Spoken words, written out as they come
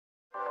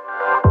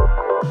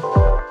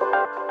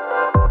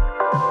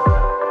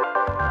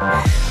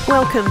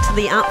Welcome to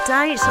the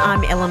update.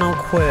 I'm Eleanor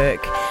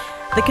Quirk.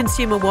 The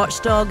Consumer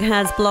Watchdog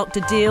has blocked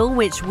a deal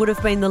which would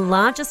have been the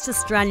largest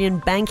Australian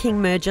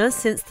banking merger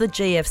since the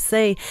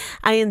GFC.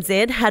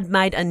 ANZ had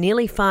made a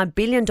nearly $5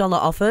 billion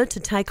offer to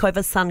take over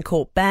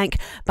Suncorp Bank,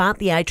 but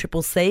the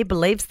ACCC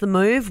believes the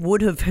move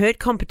would have hurt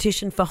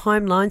competition for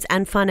home loans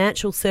and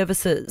financial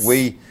services.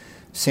 We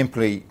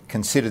simply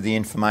considered the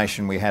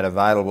information we had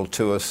available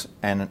to us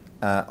and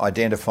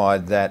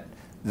identified that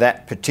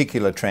that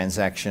particular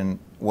transaction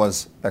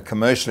was a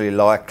commercially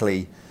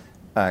likely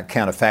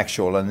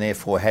counterfactual and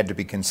therefore had to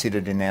be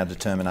considered in our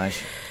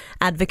determination.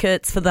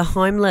 Advocates for the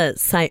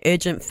homeless say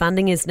urgent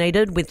funding is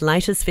needed, with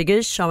latest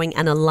figures showing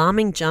an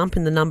alarming jump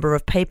in the number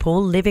of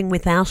people living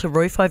without a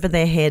roof over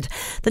their head.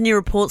 The new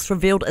reports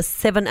revealed a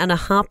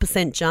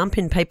 7.5% jump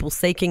in people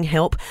seeking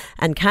help,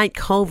 and Kate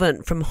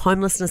Colvin from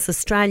Homelessness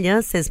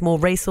Australia says more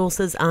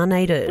resources are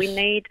needed. We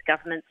need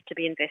governments to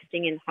be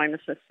investing in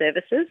homelessness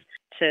services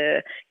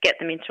to get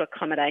them into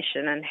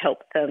accommodation and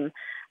help them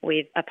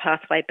with a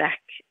pathway back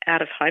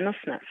out of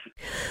homelessness.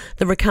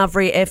 The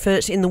recovery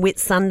effort in the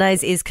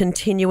Whitsundays is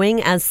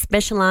continuing as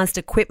specialised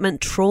equipment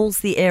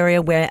trawls the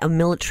area where a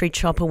military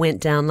chopper went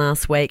down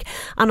last week.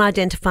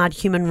 Unidentified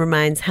human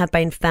remains have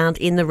been found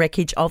in the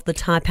wreckage of the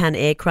Taipan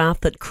aircraft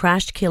that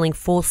crashed, killing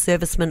 4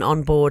 servicemen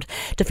on board.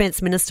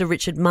 Defence Minister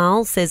Richard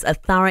Marles says a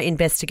thorough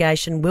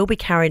investigation will be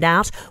carried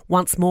out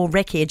once more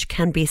wreckage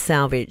can be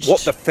salvaged.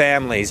 What the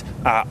families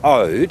are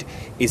owed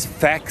is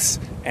facts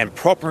and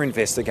proper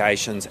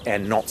investigations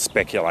and not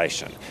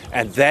speculation.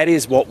 And that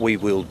is what we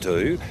will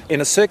do. In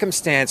a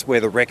circumstance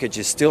where the wreckage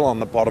is still on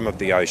the bottom of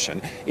the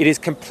ocean, it is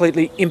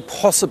completely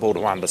impossible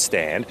to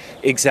understand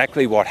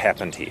exactly what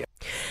happened here.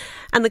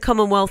 And the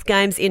Commonwealth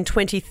Games in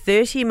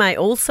 2030 may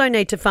also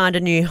need to find a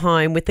new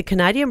home, with the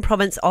Canadian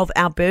province of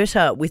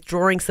Alberta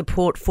withdrawing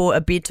support for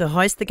a bid to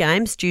host the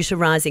Games due to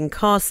rising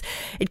costs.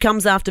 It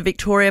comes after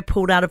Victoria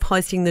pulled out of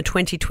hosting the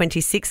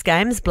 2026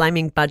 Games,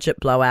 blaming budget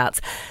blowouts.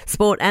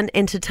 Sport and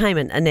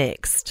entertainment are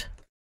next.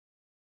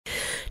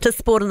 To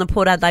sport, and the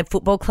Port Adelaide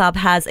Football Club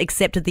has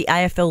accepted the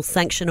AFL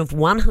sanction of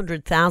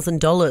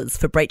 $100,000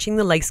 for breaching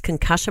the league's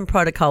concussion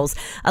protocols.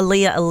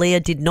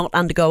 Aaliyah did not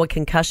undergo a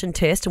concussion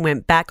test and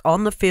went back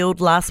on the field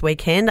last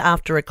weekend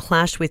after a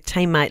clash with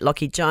teammate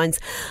Lockie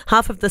Jones.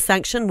 Half of the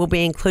sanction will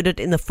be included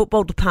in the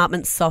football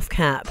department's soft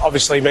cap.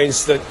 Obviously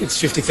means that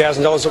it's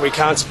 $50,000 that we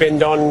can't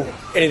spend on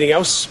anything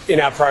else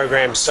in our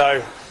program.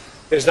 So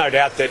there's no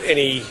doubt that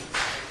any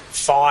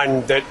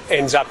fine that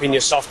ends up in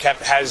your soft cap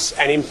has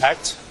an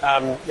impact.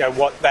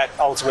 What that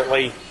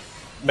ultimately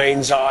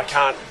means I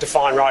can't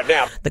define right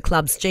now. The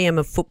club's GM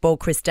of football,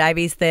 Chris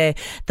Davies, there.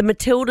 The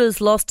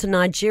Matildas lost to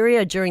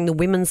Nigeria during the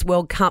Women's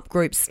World Cup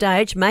group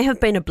stage may have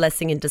been a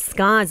blessing in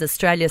disguise.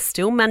 Australia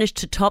still managed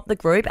to top the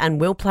group and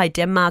will play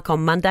Denmark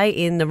on Monday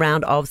in the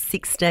round of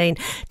 16.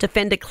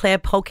 Defender Claire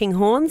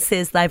Polkinghorn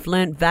says they've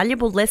learnt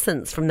valuable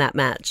lessons from that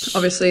match.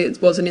 Obviously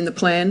it wasn't in the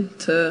plan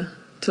to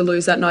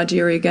lose that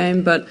Nigeria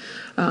game, but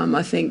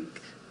I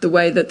think the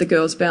way that the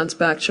girls bounce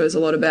back shows a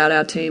lot about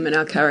our team and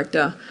our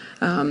character.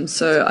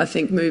 So I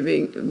think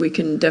we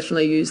can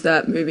definitely use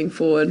that moving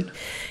forward.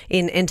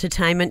 In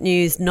entertainment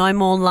news, no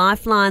more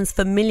lifelines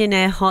for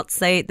Millionaire Hot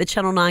Seat, the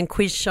Channel 9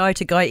 quiz show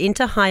to go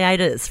into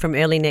hiatus from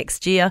early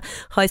next year.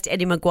 Host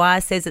Eddie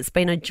Maguire says it's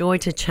been a joy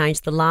to change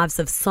the lives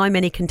of so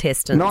many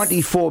contestants.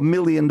 $94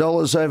 million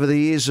over the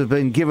years have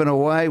been given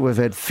away. We've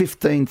had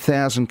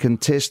 15,000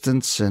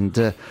 contestants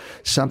and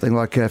something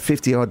like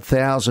 50-odd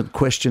thousand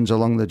questions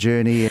along the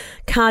journey.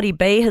 Cardi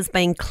B has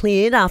been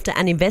cleared after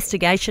an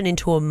investigation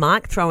into a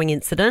mic throwing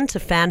incident. A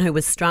fan who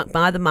was struck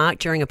by the mic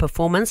during a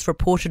performance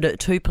reported it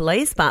to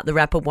police, but the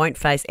rapper won't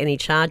face any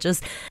charges.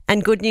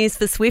 And good news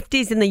for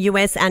Swifties in the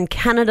US and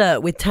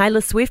Canada, with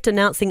Taylor Swift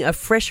announcing a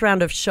fresh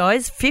round of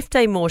shows.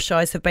 15 more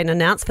shows have been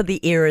announced for the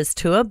Eras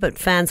Tour, but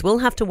fans will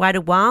have to wait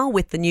a while,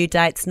 with the new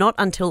dates not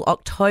until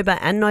October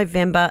and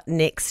November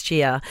next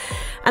year.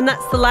 And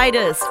that's the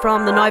latest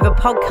from the Nova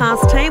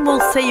podcast team.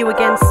 We'll see you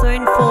again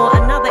soon for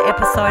another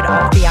episode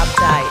of The Update.